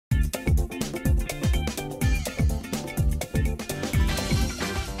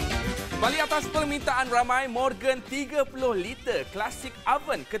Kembali atas permintaan ramai, Morgan 30 liter klasik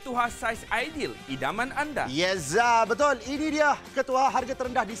oven, ketuha saiz ideal, idaman anda. Yes, betul. Ini dia ketuha harga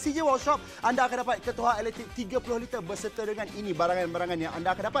terendah di CJ Workshop. Anda akan dapat ketuha elektrik 30 liter berserta dengan ini barangan-barangan yang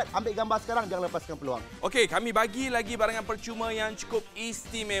anda akan dapat. Ambil gambar sekarang, jangan lepaskan peluang. Okey, kami bagi lagi barangan percuma yang cukup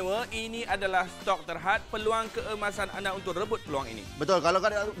istimewa. Ini adalah stok terhad, peluang keemasan anda untuk rebut peluang ini. Betul, kalau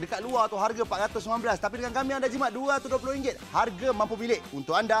dekat luar tu harga 419, tapi dengan kami anda jimat RM220. Harga mampu milik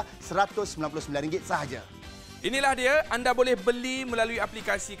untuk anda RM199 sahaja. Inilah dia, anda boleh beli melalui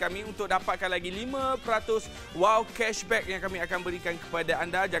aplikasi kami untuk dapatkan lagi 5% wow cashback yang kami akan berikan kepada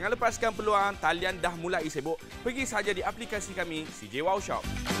anda. Jangan lepaskan peluang, talian dah mulai sibuk. Pergi saja di aplikasi kami, CJ Wow Shop.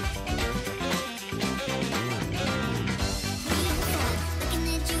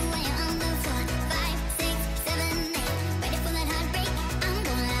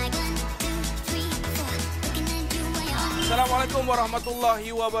 Assalamualaikum warahmatullahi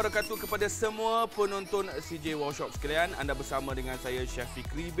wabarakatuh kepada semua penonton CJ Workshop sekalian. Anda bersama dengan saya Chef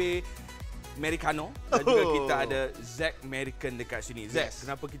Fikri Americano dan juga kita ada Zack American dekat sini. Zack,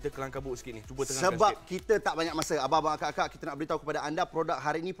 kenapa kita kelang kabut sikit ni? Cuba terangkan Sebab sikit. kita tak banyak masa. Abang-abang, akak-akak, kita nak beritahu kepada anda produk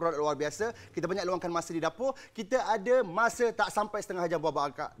hari ini produk luar biasa. Kita banyak luangkan masa di dapur. Kita ada masa tak sampai setengah jam buat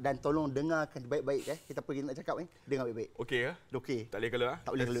akak dan tolong dengarkan baik-baik. Kita pergi nak cakap ni, dengar baik-baik. Okey ya? Okey. Tak boleh kalau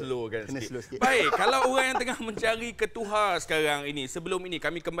Tak boleh kalau. slow kan Kena sikit. slow sikit. Baik, kalau orang yang tengah mencari ketuha sekarang ini, sebelum ini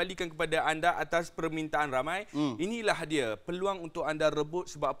kami kembalikan kepada anda atas permintaan ramai. Inilah dia peluang untuk anda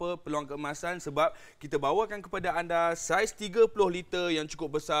rebut. Sebab apa? Peluang keemasan sebab kita bawakan kepada anda saiz 30 liter yang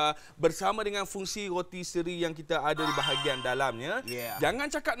cukup besar bersama dengan fungsi rotisserie yang kita ada di bahagian dalamnya. Jangan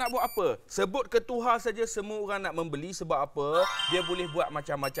cakap nak buat apa. Sebut ketuha saja semua orang nak membeli. Sebab apa? Dia boleh buat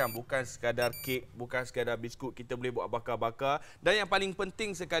macam-macam. Bukan sekadar kek, bukan sekadar biskut. Kita boleh buat bakar-bakar. Dan yang paling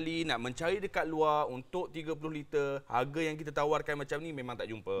penting sekali, nak mencari dekat luar untuk 30 liter, harga yang kita tawarkan macam ni memang tak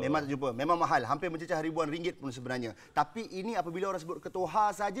jumpa. Memang tak jumpa. Memang mahal. Hampir mencecah ribuan ringgit pun sebenarnya. Tapi ini apabila orang sebut ketuha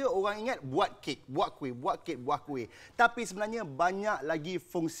saja, orang ingat buat kek, buat kuih, buat kek, buat kuih. Tapi sebenarnya banyak lagi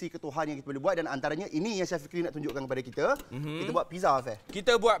fungsi ketuhan yang kita boleh buat dan antaranya ini yang Chef Fikri nak tunjukkan kepada kita. Kita buat pizza, Feh.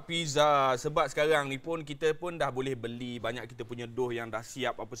 Kita buat pizza sebab sekarang ni pun kita pun dah boleh beli banyak, kita punya dough yang dah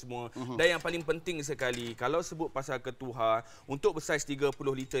siap apa semua. Dan yang paling penting sekali, kalau sebut pasal ketuha untuk bersaiz 30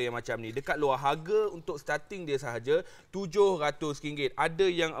 liter yang macam ni, dekat luar harga untuk starting dia sahaja RM700.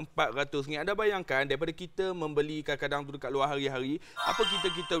 Ada yang RM400. Anda bayangkan daripada kita membeli kadang-kadang tu dekat luar hari-hari, apa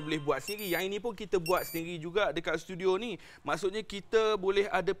kita boleh buat sendiri. Yang ini pun kita buat sendiri juga dekat studio ni. Maksudnya kita boleh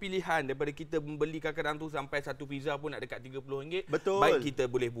ada pilihan daripada kita membeli kadang-kadang tu sampai satu pizza pun nak dekat RM30. Betul. Baik kita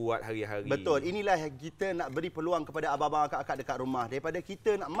boleh buat hari-hari. Betul. Inilah yang kita nak beri peluang kepada abang-abang, akak-akak dekat rumah. Daripada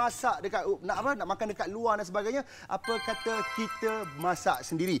kita nak masak dekat nak makan dekat luar dan sebagainya, apa kata kita masak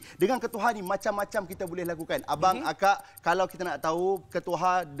sendiri. Dengan ketuha ni macam-macam kita boleh lakukan. Abang, akak, kalau kita nak tahu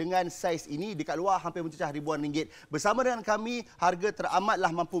ketuha dengan saiz ini dekat luar hampir mencecah ribuan ringgit. Bersama dengan kami, harga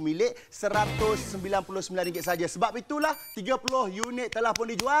teramatlah mampu milik RM199 saja. Sebab itulah 30 unit telah pun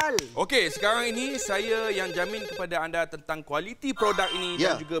dijual. Okey, sekarang ini saya yang jamin kepada anda tentang kualiti produk ini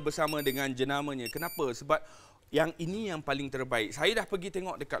dan juga bersama dengan jenamanya. Kenapa? Sebab yang ini yang paling terbaik. Saya dah pergi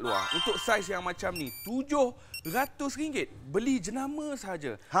tengok dekat luar. Untuk saiz yang macam ni, RM700. Beli jenama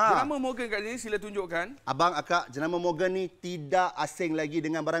sahaja. Jenama Morgan kat sini, sila tunjukkan. Abang, akak, jenama Morgan ni tidak asing lagi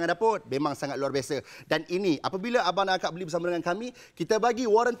dengan barangan dapur. Memang sangat luar biasa. Dan ini, apabila abang dan akak beli bersama dengan kami, kita bagi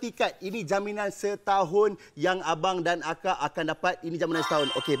warranty card. Ini jaminan setahun yang abang dan akak akan dapat. Ini jaminan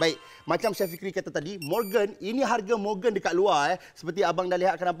setahun. Okey, baik. Macam Chef Fikri kata tadi, Morgan, ini harga Morgan dekat luar. Seperti abang dah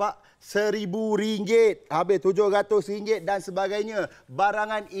lihat, akan nampak RM1,000. Habis RM700 dan sebagainya.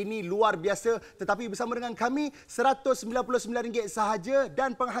 Barangan ini luar biasa. Tetapi bersama dengan kami, RM199 sahaja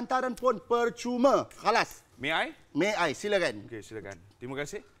dan penghantaran pun percuma. Khalas. May I? May I? Silakan. Okey, silakan. Terima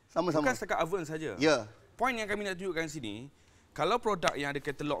kasih. Sama-sama. Bukan setakat oven saja. Ya. Poin yang kami nak tunjukkan sini, kalau produk yang ada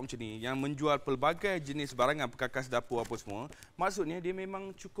katalog macam ni, yang menjual pelbagai jenis barangan perkakas dapur apa semua, maksudnya dia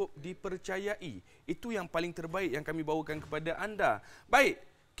memang cukup dipercayai. Itu yang paling terbaik yang kami bawakan kepada anda. Baik.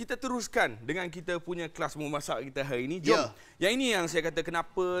 Kita teruskan dengan kita punya kelas memasak kita hari ini. Jom. Yang ini yang saya kata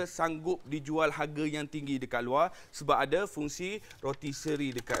kenapa sanggup dijual harga yang tinggi dekat luar. Sebab ada fungsi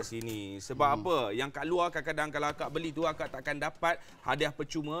rotisserie dekat sini. Sebab apa? Yang kat luar kadang-kadang kalau akak beli tu, akak takkan dapat hadiah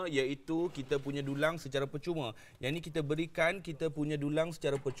percuma, iaitu kita punya dulang secara percuma. Yang ini kita berikan kita punya dulang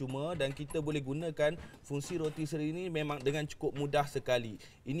secara percuma dan kita boleh gunakan fungsi rotisserie ini memang dengan cukup mudah sekali.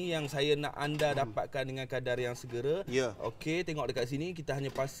 Ini yang saya nak anda dapatkan dengan kadar yang segera. Okey, tengok dekat sini kita hanya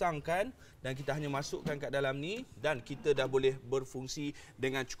pasangkan dan kita hanya masukkan kat dalam ni dan kita dah boleh berfungsi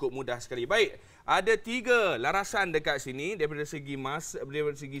dengan cukup mudah sekali. Baik, ada 3 larasan dekat sini daripada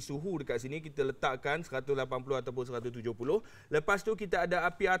segi suhu dekat sini kita letakkan 180 ataupun 170. Lepas tu kita ada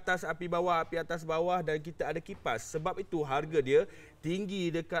api atas, api bawah dan kita ada kipas. Sebab itu harga dia tinggi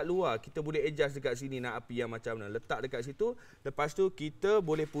dekat luar. Kita boleh adjust dekat sini nak api yang macam mana. Letak dekat situ. Lepas tu kita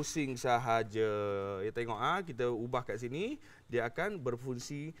boleh pusing sahaja. Ya, tengok kita ubah kat sini, dia akan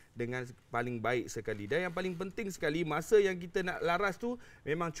berfungsi dengan paling baik sekali. Dan yang paling penting sekali, masa yang kita nak laras tu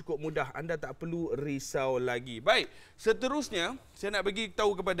memang cukup mudah. Anda tak perlu risau lagi. Baik, seterusnya saya nak bagi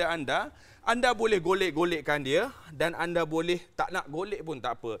tahu kepada anda boleh golek-golekkan dia dan anda boleh tak nak golek pun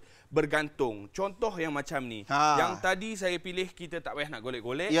tak apa. Bergantung. Contoh yang macam ni. Yang tadi saya pilih kita tak payah nak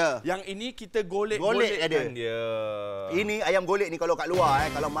golek-golek. Yang ini kita golek-golekkan dia. Ini ayam golek ni kalau kat luar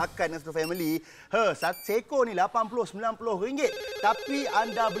kalau makan dengan satu family, seekor ni 80-90 ringgit. Tapi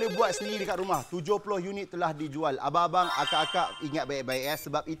anda boleh buat sendiri dekat rumah. 70 unit telah dijual. Abang-abang, akak-akak ingat baik-baik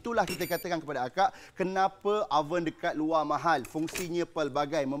sebab itulah kita katakan kepada akak kenapa oven dekat luar mahal. Fungsinya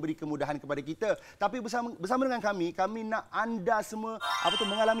pelbagai, memberi kemudahan kepada kita. Tapi bersama dengan kami nak anda semua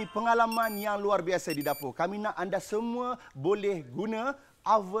mengalami pengalaman yang luar biasa di dapur. Kami nak anda semua boleh guna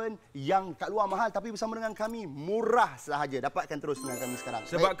oven yang kat luar mahal tapi bersama dengan kami murah sahaja. Dapatkan terus dengan kami sekarang.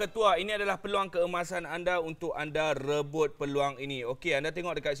 Sebab ketua, ini adalah peluang keemasan anda untuk anda rebut peluang ini. Okey, anda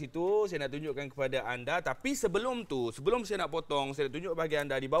tengok dekat situ, saya nak tunjukkan kepada anda. Tapi sebelum saya nak potong, saya nak tunjuk bagi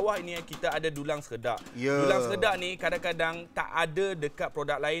anda di bawah ini kita ada dulang seredak. Dulang seredak ni kadang-kadang tak ada dekat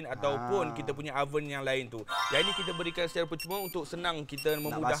produk lain ataupun kita punya oven yang lain tu. Yang ini kita berikan secara percuma untuk senang kita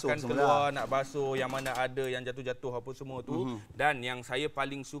memudahkan keluar, nak basuh yang mana ada yang jatuh-jatuh apa semua tu. Dan yang saya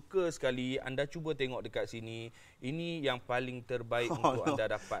paling suka sekali, anda cuba tengok dekat sini. Ini yang paling terbaik untuk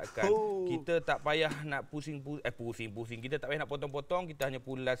anda dapatkan. Kita tak payah nak pusing-pusing. Kita tak payah nak potong-potong, kita hanya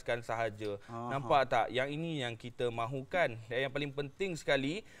pulaskan sahaja. Nampak tak? Yang ini yang kita mahukan. Dan yang paling penting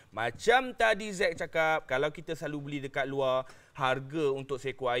sekali, macam tadi Zack cakap, kalau kita selalu beli dekat luar, harga untuk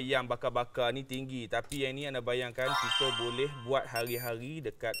seekor ayam bakar-bakar ni tinggi. Tapi yang ni anda bayangkan kita boleh buat hari-hari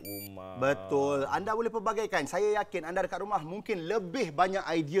dekat rumah. Betul. Anda boleh pelbagaikan. Saya yakin anda dekat rumah mungkin lebih banyak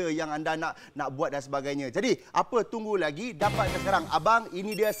idea yang anda nak buat dan sebagainya. Jadi, apa tunggu lagi? Dapatkan sekarang. Abang,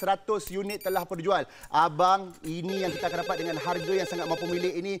 ini dia 100 unit telah terjual. Abang, ini yang kita akan dapat dengan harga yang sangat mampu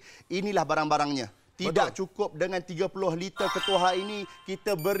milik ini. Inilah barang-barangnya. Tidak cukup dengan 30 liter ketua ini,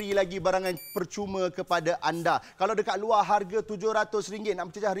 kita beri lagi barangan percuma kepada anda. Kalau dekat luar harga RM700, nak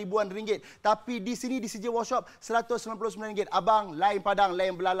mencecah ribuan ringgit. Tapi di sini di CJ Workshop RM199. Abang, lain padang,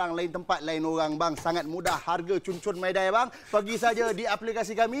 lain belalang, lain tempat, lain orang bang. Sangat mudah, harga cun-cun maidai bang. Pergi saja di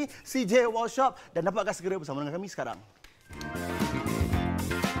aplikasi kami CJ Workshop dan dapatkan segera bersama dengan kami sekarang.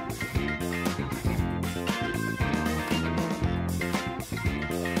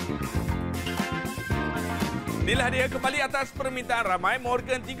 Inilah dia kembali atas permintaan ramai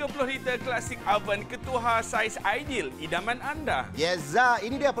Morgan 30 liter klasik oven ketuha saiz ideal idaman anda. Yes,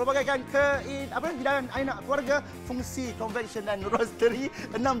 ini dia pelbagaikan hidangan anak keluarga, fungsi convection dan roastery,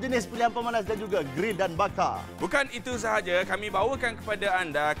 6 jenis pilihan pemanas dan juga grill dan bakar. Bukan itu sahaja, kami bawakan kepada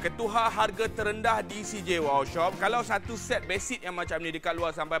anda ketuha harga terendah di CJ Workshop. Kalau satu set basic yang macam ni dekat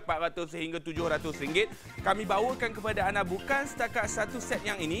luar sampai 400 sehingga 700 ringgit, kami bawakan kepada anda bukan setakat satu set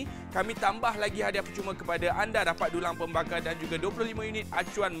yang ini, kami tambah lagi hadiah percuma kepada anda. Dapat dulang pembakar dan juga 25 unit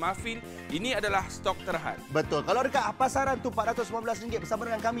acuan muffin. Ini adalah stok terhad. Betul. Kalau dekat pasaran tu RM415 bersama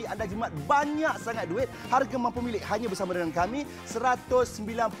dengan kami anda jimat banyak sangat duit. Harga mampu milik hanya bersama dengan kami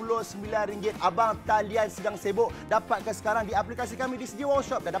RM199. Abang, talian sedang sibuk. Dapatkan sekarang di aplikasi kami di CJ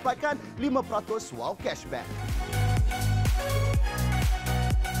Workshop dan dapatkan 5% wow cashback.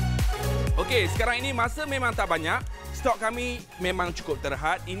 Okey, sekarang ini masa memang tak banyak. Stok kami memang cukup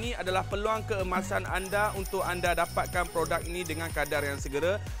terhad. Ini adalah peluang keemasan anda untuk anda dapatkan produk ini dengan kadar yang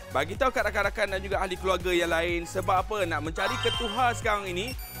segera. Bagi tahu kat rakan-rakan dan juga ahli keluarga yang lain. Sebab apa? Nak mencari ketuha sekarang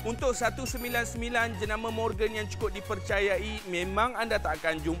ini untuk 199 jenama Morgan yang cukup dipercayai, memang anda tak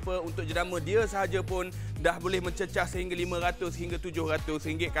akan jumpa. Untuk jenama dia sahaja pun dah boleh mencecah sehingga 500 hingga 700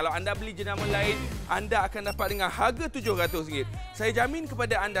 ringgit. Kalau anda beli jenama lain, anda akan dapat dengan harga 700 ringgit. Saya jamin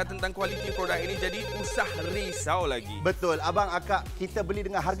kepada anda tentang kualiti produk ini, jadi usah risau lagi. Betul, abang akak, kita beli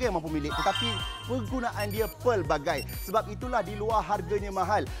dengan harga yang mampu milik, tetapi penggunaan dia pelbagai. Sebab itulah di luar harganya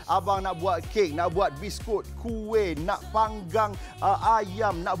mahal. Abang nak buat kek, nak buat biskut, kuih, nak panggang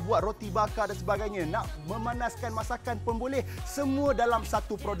ayam, nak buat roti bakar dan sebagainya, nak memanaskan masakan pun boleh. Semua dalam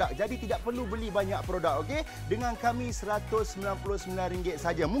satu produk. Jadi tidak perlu beli banyak produk, okey? Dengan kami RM199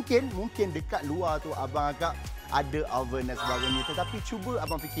 saja. Mungkin dekat luar tu abang akak ada oven dan sebagainya. Tetapi cuba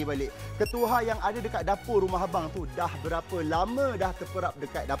abang fikir balik, ketuha yang ada dekat dapur rumah abang tu dah berapa lama dah terperap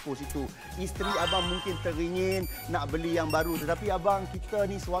dekat dapur situ. Isteri abang mungkin teringin nak beli yang baru, tetapi abang, kita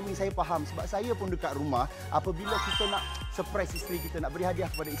ni suami saya faham, sebab saya pun dekat rumah, apabila kita nak surprise isteri kita, nak beri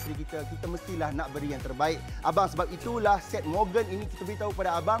hadiah kepada isteri kita, kita mestilah nak beri yang terbaik. Abang, sebab itulah set Morgan ini kita beritahu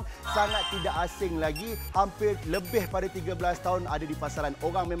kepada abang sangat tidak asing lagi, hampir lebih pada 13 tahun ada di pasaran.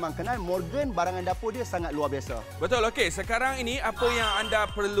 Orang memang kenal Morgan, barangan dapur dia sangat luar biasa. Betul, okey. Sekarang ini apa yang anda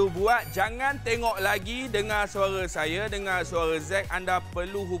perlu buat, jangan tengok lagi dengar suara saya, dengar suara Zack. Anda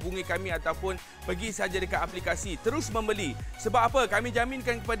perlu hubungi kami ataupun pergi saja dekat aplikasi, terus membeli. Sebab apa? Kami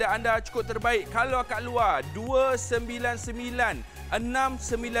jaminkan kepada anda cukup terbaik. Kalau kat luar 299,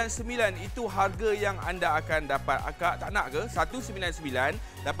 699 itu harga yang anda akan dapat. Akak tak nak ke? 199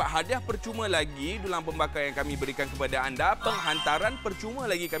 dapat hadiah percuma lagi dulang pembakar yang kami berikan kepada anda, penghantaran percuma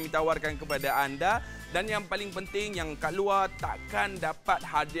lagi kami tawarkan kepada anda, dan yang paling penting yang kat luar takkan dapat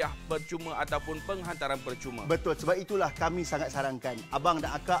hadiah percuma ataupun penghantaran percuma. Betul, sebab itulah kami sangat sarankan abang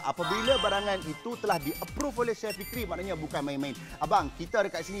dan akak, apabila barangan itu telah di-approve oleh Chef Fikri, maknanya bukan main-main. Abang, kita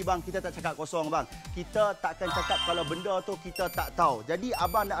dekat sini bang, kita tak cakap kosong bang. Kita takkan cakap kalau benda tu kita tak tahu. Jadi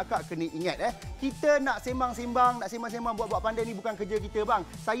abang dan akak kena ingat kita nak sembang-sembang, nak sembang-sembang buat-buat pandai ni bukan kerja kita bang.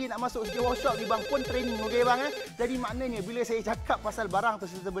 Saya nak masuk segi workshop ni bang pun training, okey bang Jadi maknanya bila saya cakap pasal barang tu,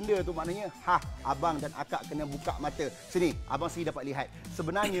 serta benda tu, maknanya abang dan akak kena buka mata. Sini, abang sendiri dapat lihat.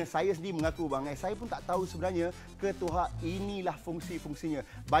 Sebenarnya saya sendiri mengaku bang, saya pun tak tahu sebenarnya ketuha inilah fungsi-fungsinya.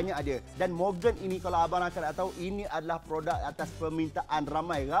 Banyak ada. Dan Morgan ini, kalau abang akak nak tahu, ini adalah produk atas permintaan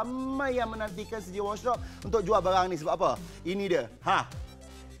ramai. Ramai yang menantikan segi workshop untuk jual barang ni. Sebab apa? Ini dia.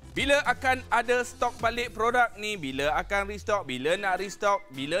 Bila akan ada stok balik produk ni? Bila akan restock? Bila nak restock?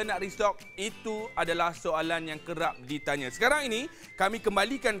 Bila nak restock? Itu adalah soalan yang kerap ditanya. Sekarang ini, kami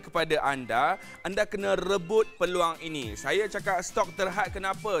kembalikan kepada anda. Anda kena rebut peluang ini. Saya cakap stok terhad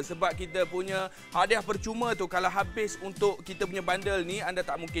kenapa? Sebab kita punya hadiah percuma tu, kalau habis untuk kita punya bundle ni, anda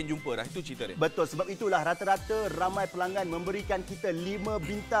tak mungkin jumpa dah. Itu cerita dia. Betul, sebab itulah rata-rata ramai pelanggan memberikan kita 5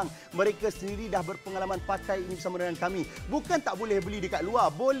 bintang. Mereka sendiri dah berpengalaman pakai ini bersama dengan kami. Bukan tak boleh beli dekat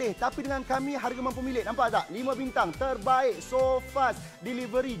luar, boleh. Tapi dengan kami harga mampu milik. Nampak tak? 5 bintang. Terbaik. So fast.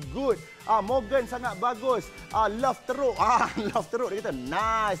 Delivery good. Morgan sangat bagus. Love teruk. Love teruk. Dia kata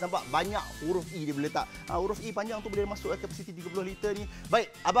nice. Nampak? Banyak huruf E dia boleh letak. Huruf E panjang tu boleh masuk ke kapasiti 30 liter ni.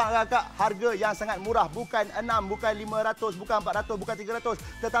 Baik. Abang kakak, harga yang sangat murah. Bukan 6, bukan 500, bukan 400, bukan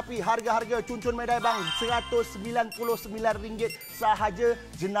 300. Tetapi harga-harga cun-cun medai bang. RM199 sahaja.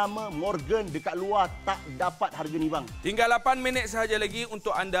 Jenama Morgan dekat luar tak dapat harga ni bang. Tinggal 8 minit sahaja lagi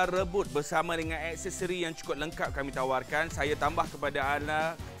untuk anda rebut bersama dengan aksesori yang cukup lengkap kami tawarkan. Saya tambah kepada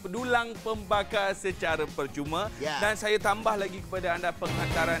anda dulang pembakar secara percuma dan saya tambah lagi kepada anda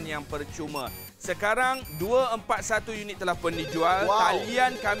penghantaran yang percuma. Sekarang 241 unit telah pun dijual.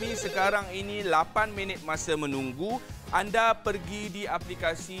 Talian kami sekarang ini 8 minit masa menunggu. Anda pergi di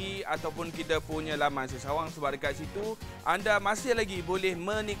aplikasi ataupun kita punya laman sesawang, sebab dekat situ anda masih lagi boleh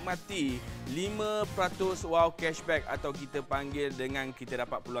menikmati 5% wow cashback atau kita panggil dengan kita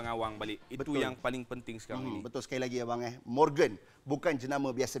dapat peluang awang balik. Itu yang paling penting sekarang ini. Betul sekali lagi abang Morgan bukan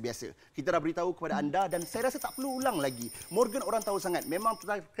jenama biasa-biasa. Kita dah beritahu kepada anda dan saya rasa tak perlu ulang lagi. Morgan orang tahu sangat. Memang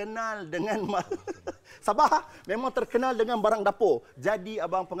terkenal dengan Sabah, memang terkenal dengan barang dapur. Jadi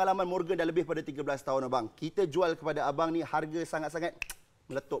abang, pengalaman Morgan dah lebih pada 13 tahun abang. Kita jual kepada abang ni harga sangat-sangat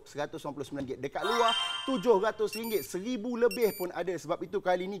meletup, RM199. Dekat luar RM700, RM1,000 lebih pun ada. Sebab itu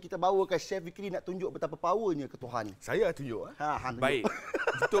kali ini kita bawa ke Chef Fikri nak tunjuk betapa powernya ketuha ni. Saya tunjuk. Baik.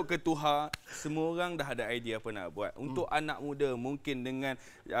 Untuk ketuha, semua orang dah ada idea apa nak buat. Untuk anak muda, mungkin dengan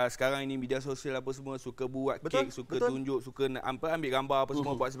sekarang ini media sosial apa semua, suka buat kek, suka tunjuk, suka nak ambil gambar apa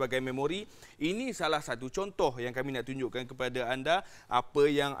semua, buat sebagai memori. Ini salah satu contoh yang kami nak tunjukkan kepada anda apa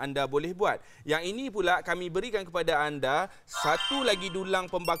yang anda boleh buat. Yang ini pula kami berikan kepada anda satu lagi dulang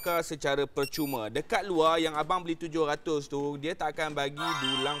pembakar secara percuma. Dekat luar yang abang beli 700 tu, dia tak akan bagi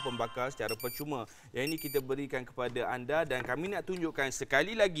dulang pembakar secara percuma. Yang ini kita berikan kepada anda dan kami nak tunjukkan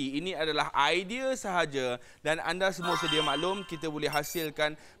sekali lagi, ini adalah idea sahaja dan anda semua sedia maklum kita boleh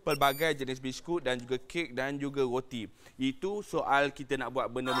hasilkan pelbagai jenis biskut dan juga kek dan juga roti. Itu soal kita nak buat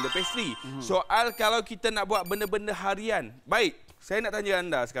benda-benda pastry. Soal kalau kita nak buat benda-benda harian. Baik, saya nak tanya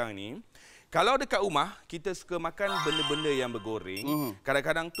anda sekarang ni. Kalau dekat rumah, kita suka makan benda-benda yang bergoreng.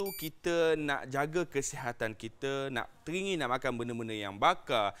 Kadang-kadang tu kita nak jaga kesihatan kita, nak teringin nak makan benda-benda yang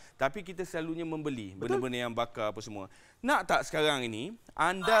bakar, tapi kita selalunya membeli benda-benda yang bakar apa semua. Nak tak sekarang ini,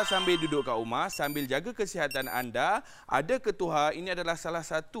 anda sambil duduk kat rumah, sambil jaga kesihatan anda, ada ketuhar, ini adalah salah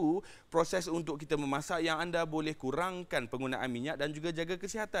satu proses untuk kita memasak yang anda boleh kurangkan penggunaan minyak dan juga jaga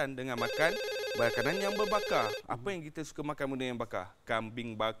kesihatan dengan makan makanan yang berbakar. Apa yang kita suka makan benda yang bakar?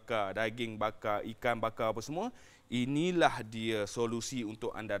 Kambing bakar, daging bakar, ikan bakar apa semua. Inilah dia solusi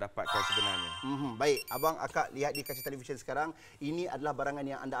untuk anda dapatkan sebenarnya. Baik, abang akak lihat di kaca televisyen sekarang, ini adalah barangan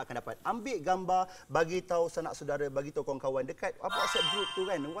yang anda akan dapat. Ambil gambar, bagi tahu sanak saudara, bagi tahu kawan-kawan dekat WhatsApp group tu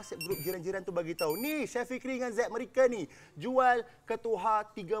kan. WhatsApp group jiran-jiran tu bagi tahu. Ni Chef Fikri dengan Zack mereka ni jual ketuhar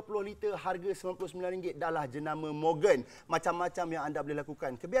 30 liter harga RM99. Dahlah jenama Morgan. Macam-macam yang anda boleh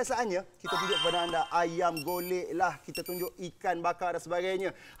lakukan. Kebiasaannya kita tunjuk kepada anda ayam golek lah, kita tunjuk ikan bakar dan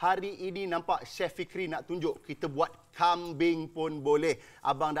sebagainya. Hari ini nampak Chef Fikri nak tunjuk kita buat kambing pun boleh.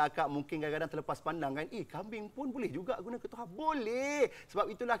 Abang dan akak mungkin kadang-kadang terlepas pandang kan, kambing pun boleh juga guna ketuhar. Boleh. Sebab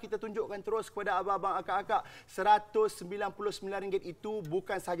itulah kita tunjukkan terus kepada abang-abang akak-akak. RM199 itu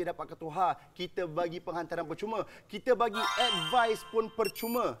bukan sahaja dapat ketuhar, kita bagi penghantaran percuma, kita bagi advice pun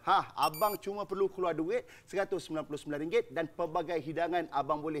percuma. Abang cuma perlu keluar duit RM199 dan pelbagai hidangan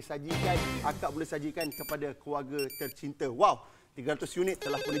abang boleh sajikan, akak boleh sajikan kepada keluarga tercinta. Wow, 300 unit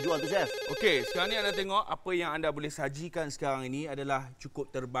telah pun dijual tu, Chef. Okey, sekarang ni anda tengok apa yang anda boleh sajikan sekarang ini adalah cukup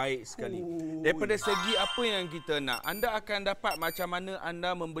terbaik sekali. Daripada segi apa yang kita nak, anda akan dapat macam mana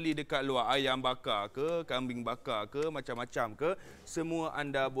anda membeli dekat luar. Ayam bakar ke, kambing bakar ke, macam-macam ke, semua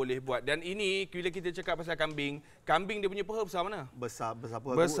anda boleh buat. Dan ini, bila kita cakap pasal kambing, kambing dia punya peha besar mana? Besar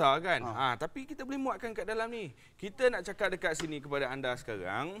apa? Besar kan? Tapi kita boleh muatkan kat dalam ni. Kita nak cakap dekat sini kepada anda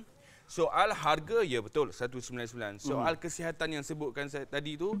sekarang. Soal harga, ya betul, 199. Soal kesihatan yang sebutkan saya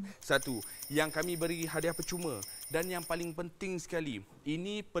tadi tu, satu, yang kami beri hadiah percuma. Dan yang paling penting sekali,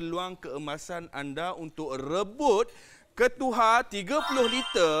 ini peluang keemasan anda untuk rebut ketuhar 30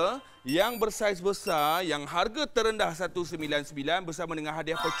 liter yang bersaiz besar, yang harga terendah 199 bersama dengan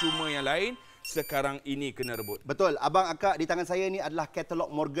hadiah percuma yang lain. Sekarang ini kena rebut. Betul. Abang akak, di tangan saya ni adalah katalog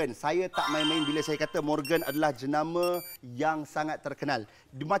Morgan. Saya tak main-main bila saya kata Morgan adalah jenama yang sangat terkenal.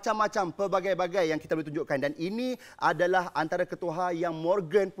 Macam-macam, pelbagai-bagai yang kita boleh tunjukkan. Dan ini adalah antara ketuhar yang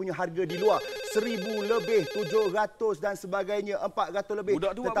Morgan punya harga di luar. 1,000 lebih, 700 dan sebagainya, 400 lebih.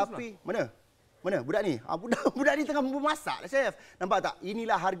 Budak tu tetapi, mana? Mana budak ni? Budak ni tengah memasak lah, Chef. Nampak tak?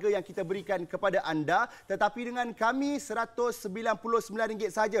 Inilah harga yang kita berikan kepada anda. Tetapi dengan kami RM199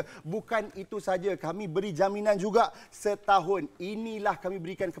 saja. Bukan itu saja. Kami beri jaminan juga setahun. Inilah kami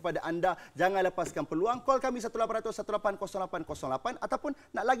berikan kepada anda. Jangan lepaskan peluang. Call kami 1800 180808 ataupun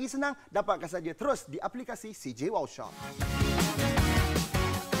nak lagi senang, dapatkan saja terus di aplikasi CJ Wow Shop.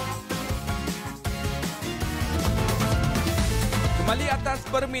 Kembali atas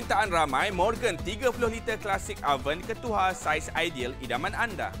permintaan ramai, Morgan 30 liter klasik oven ketuhar saiz ideal idaman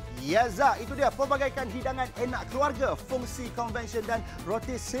anda. Ya, Zak, itu dia pelbagaikan hidangan enak keluarga, fungsi convention dan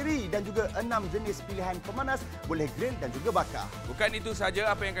rotisserie dan juga 6 jenis pilihan pemanas, boleh grill dan juga bakar. Bukan itu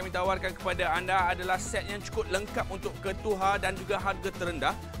saja, apa yang kami tawarkan kepada anda adalah set yang cukup lengkap untuk ketuhar dan juga harga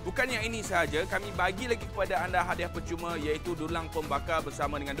terendah. Bukan yang ini sahaja, kami bagi lagi kepada anda hadiah percuma iaitu dulang pembakar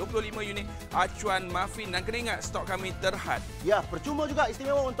bersama dengan 25 unit acuan muffin. Dan kena ingat, stok kami terhad. Ya, percuma juga,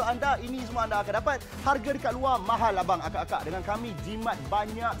 istimewa untuk anda. Ini semua anda akan dapat. Harga dekat luar mahal, abang akak-akak. Dengan kami jimat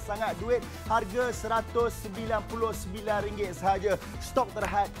banyak sangat duit. Harga RM199 sahaja. Stok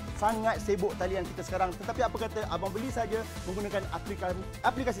terhad. Sangat sibuk talian kita sekarang. Tetapi apa kata, abang beli saja menggunakan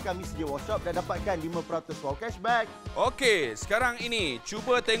aplikasi kami CJ Wow Shop dan dapatkan 5% wow cashback. Okey, sekarang ini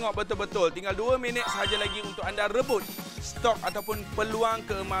cuba tengok betul-betul. Tinggal 2 minit sahaja lagi untuk anda rebut stok ataupun peluang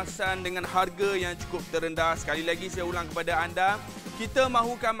keemasan dengan harga yang cukup terendah. Sekali lagi saya ulang kepada anda, kita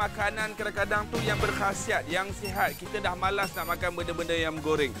mahukan makanan kadang-kadang tu yang berkhasiat, yang sihat. Kita dah malas nak makan benda-benda yang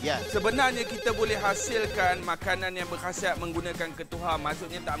goreng. Yeah. Sebenarnya kita boleh hasilkan makanan yang berkhasiat menggunakan ketuhar.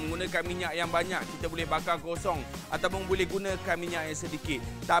 Maksudnya tak menggunakan minyak yang banyak. Kita boleh bakar kosong ataupun boleh gunakan minyak yang sedikit.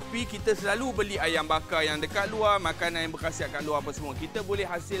 Tapi kita selalu beli ayam bakar yang dekat luar, makanan yang berkhasiat kat luar apa semua. Kita boleh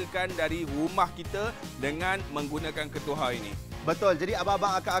hasilkan dari rumah kita dengan menggunakan ketuhar ini. Betul. Jadi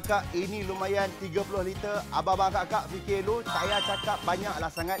abang-abang akak-akak, ini lumayan 30 liter. Abang-abang akak-akak fikir dulu, saya cakap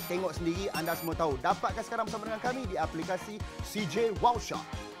banyaklah sangat. Tengok sendiri, anda semua tahu. Dapatkan sekarang bersama dengan kami di aplikasi CJ Wow Shop.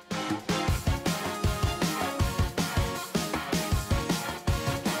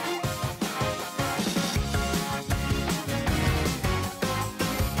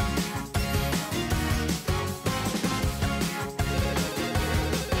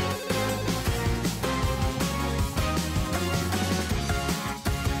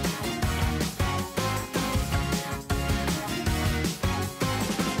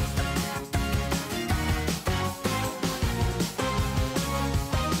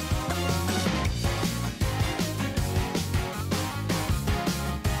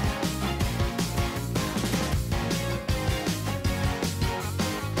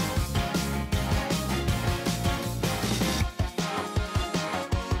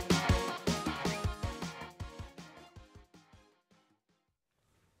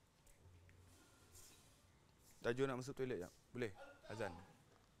 Tajul nak masuk toilet jap. Boleh? Azan.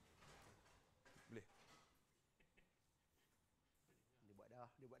 Boleh? Dia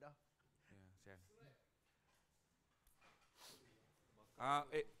buat dah. Ya, sian.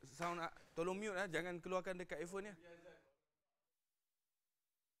 Sound tolong mute jangan keluarkan dekat earphone ya.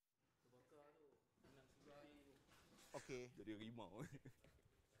 Okey. Jadi rimau.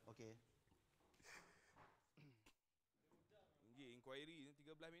 Okey. Inquiry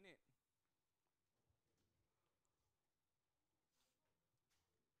 13 minit.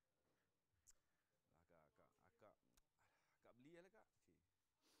 Akak beli lah kak.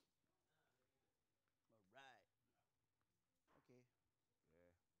 Alright. Okey. Yeah.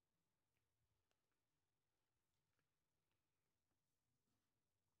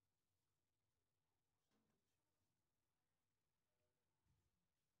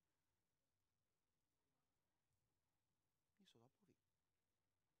 Ni suara apa, Fik?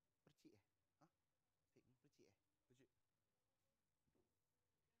 Percik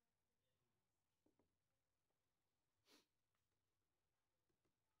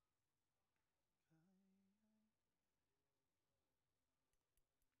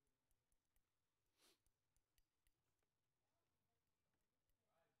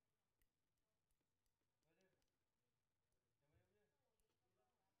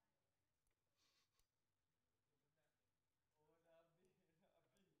Ha?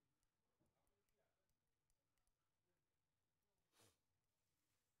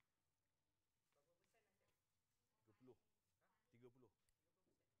 Fik, ni percik Percik.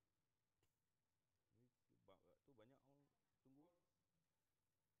 Berapa persen 30.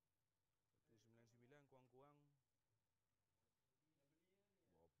 Tu banyak orang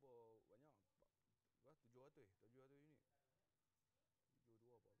tunggu. 199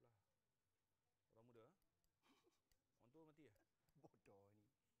 kurang-kurang berapa banyak? 700 unit. 7214. Orang muda ah? Orang tua mati ah?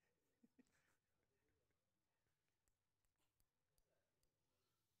 Bodoh ni.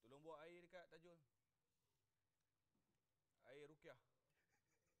 Tolong bawa air dekat Tajul. Air rukyah.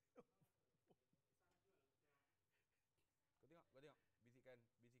 Kau tengok. Bisikan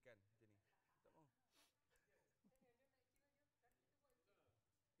macam ni. Tak mau.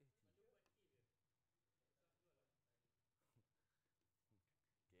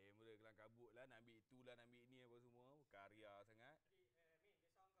 Kamera kelang kabut lah, nak ambil itulah, nak ambil ni apa semua. Karya sangat. Min, dia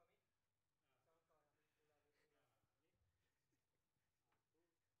sound kau, Min. Sound kau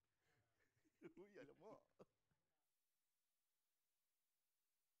yang itulah. Ya lemak.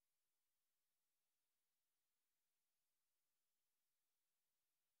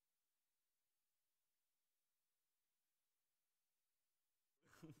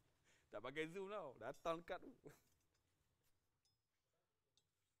 Tak pakai zoom tau. Datang dekat tu.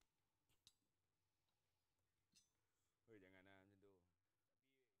 Oi, janganlah macam tu.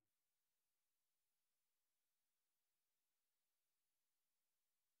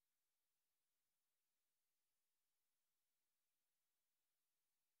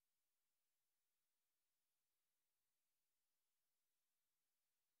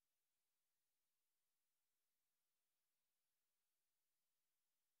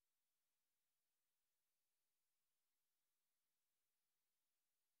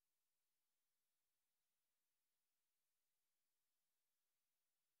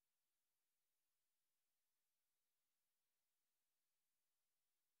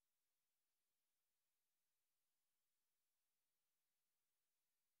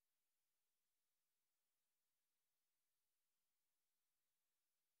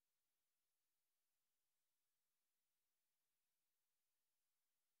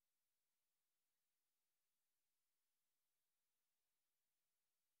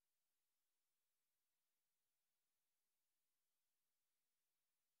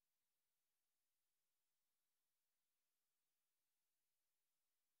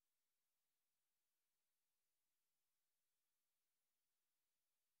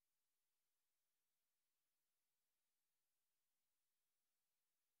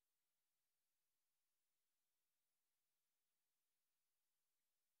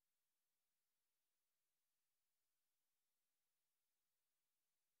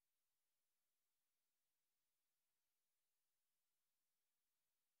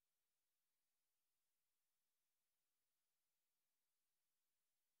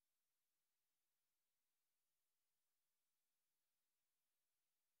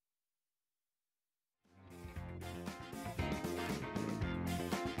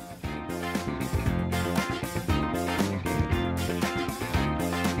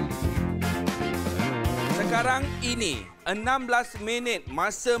 Sekarang ini 16 minit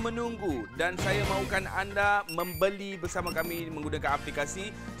masa menunggu dan saya mahukan anda membeli bersama kami menggunakan aplikasi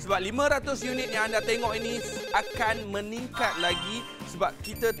sebab 500 unit yang anda tengok ini akan meningkat lagi sebab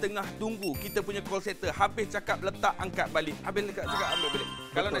kita tengah tunggu. Kita punya call center habis cakap letak angkat balik. Habis cakap ambil balik.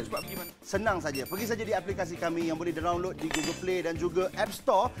 Kalau nak cepat pergi mana? Senang saja. Pergi saja di aplikasi kami yang boleh download di Google Play dan juga App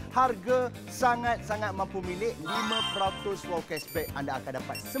Store. Harga sangat-sangat mampu milik. 5% wow cashback anda akan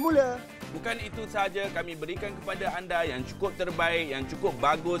dapat semula. Bukan itu sahaja, kami berikan kepada anda yang cukup terbaik, yang cukup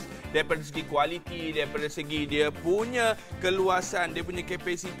bagus daripada segi kualiti, daripada segi dia punya keluasan, dia punya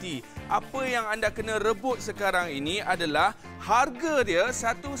kapasiti. Apa yang anda kena rebut sekarang ini adalah harga dia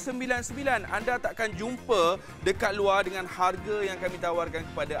 199. Anda takkan jumpa dekat luar dengan harga yang kami tawarkan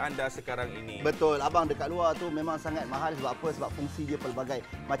kepada anda sekarang ini. Betul, abang, dekat luar tu memang sangat mahal sebab apa? Sebab fungsi dia pelbagai.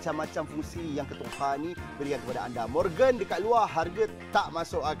 Macam-macam fungsi yang Ketuhan ni berikan kepada anda. Morgan dekat luar harga tak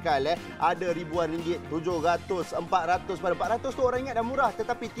masuk akal. Ada ribuan ringgit, 700, 400. Pada 400 tu orang ingat dah murah,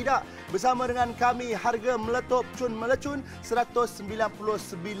 tetapi tidak. Bersama dengan kami harga meletup cun melecun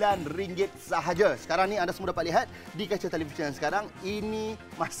RM199 sahaja. Sekarang ni anda semua dapat lihat di kaca televisyen sekarang, ini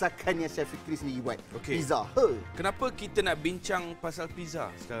masakan yang Chef Fikri sendiri buat. Pizza. Kenapa kita nak bincang pasal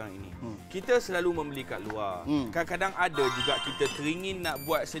pizza sekarang ini? Kita selalu membeli kat luar. Kadang-kadang ada juga kita teringin nak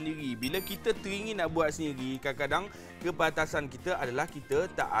buat sendiri. Bila kita teringin nak buat sendiri, kadang-kadang kebatasan kita adalah kita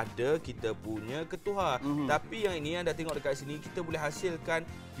tak ada kita punya ketuha. Tapi yang ini anda tengok dekat sini, kita boleh hasilkan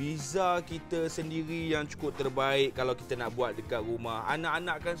pizza kita sendiri yang cukup terbaik kalau kita nak buat dekat rumah.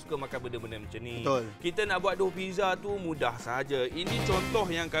 Anak-anak kan suka makan benda-benda macam ni. Betul. Kita nak buat 2 pizza tu mudah sahaja. Ini contoh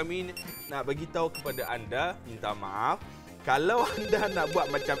yang kami nak bagi tahu kepada anda. Minta maaf. Kalau anda nak buat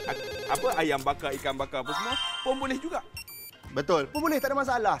macam ayam bakar, ikan bakar apa semua pun boleh juga. Betul. Pun boleh, tak ada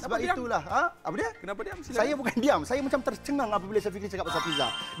masalah. Kenapa Sebab diam? itulah. Apa dia? Kenapa diam? Silakan. Saya bukan diam. Saya macam tercengang apabila Chef Fikri cakap pasal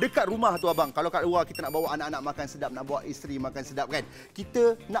pizza. Dekat rumah tu abang, kalau kat luar kita nak bawa anak-anak makan sedap, nak bawa isteri makan sedap kan.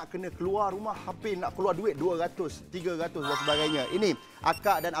 Kita nak kena keluar rumah hampir nak keluar duit 200, 300 dan sebagainya. Ini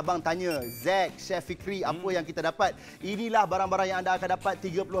akak dan abang tanya, Zack, Chef Fikri, apa yang kita dapat? Inilah barang-barang yang anda akan dapat,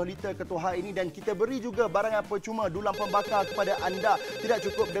 30 liter ketuha ini, dan kita beri juga barang yang percuma, dulang pembakar kepada anda. Tidak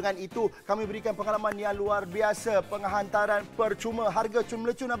cukup dengan itu, kami berikan pengalaman yang luar biasa, penghantaran percuma, harga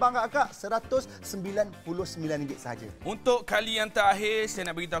cun-melecun abang akak RM199 saja. Untuk kali yang terakhir, saya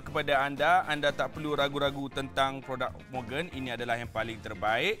nak beritahu kepada anda tak perlu ragu-ragu tentang produk Morgan. Ini adalah yang paling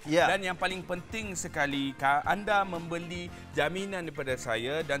terbaik. Dan yang paling penting sekali, anda membeli jaminan daripada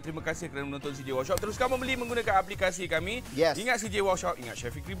saya. Dan terima kasih kerana menonton CJ Wow Shop. Teruskan membeli menggunakan aplikasi kami. Ingat CJ Wow Shop, ingat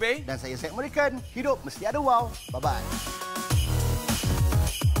Chef Fikri Bay. Dan saya Zack Merikan. Hidup mesti ada wow. Bye-bye.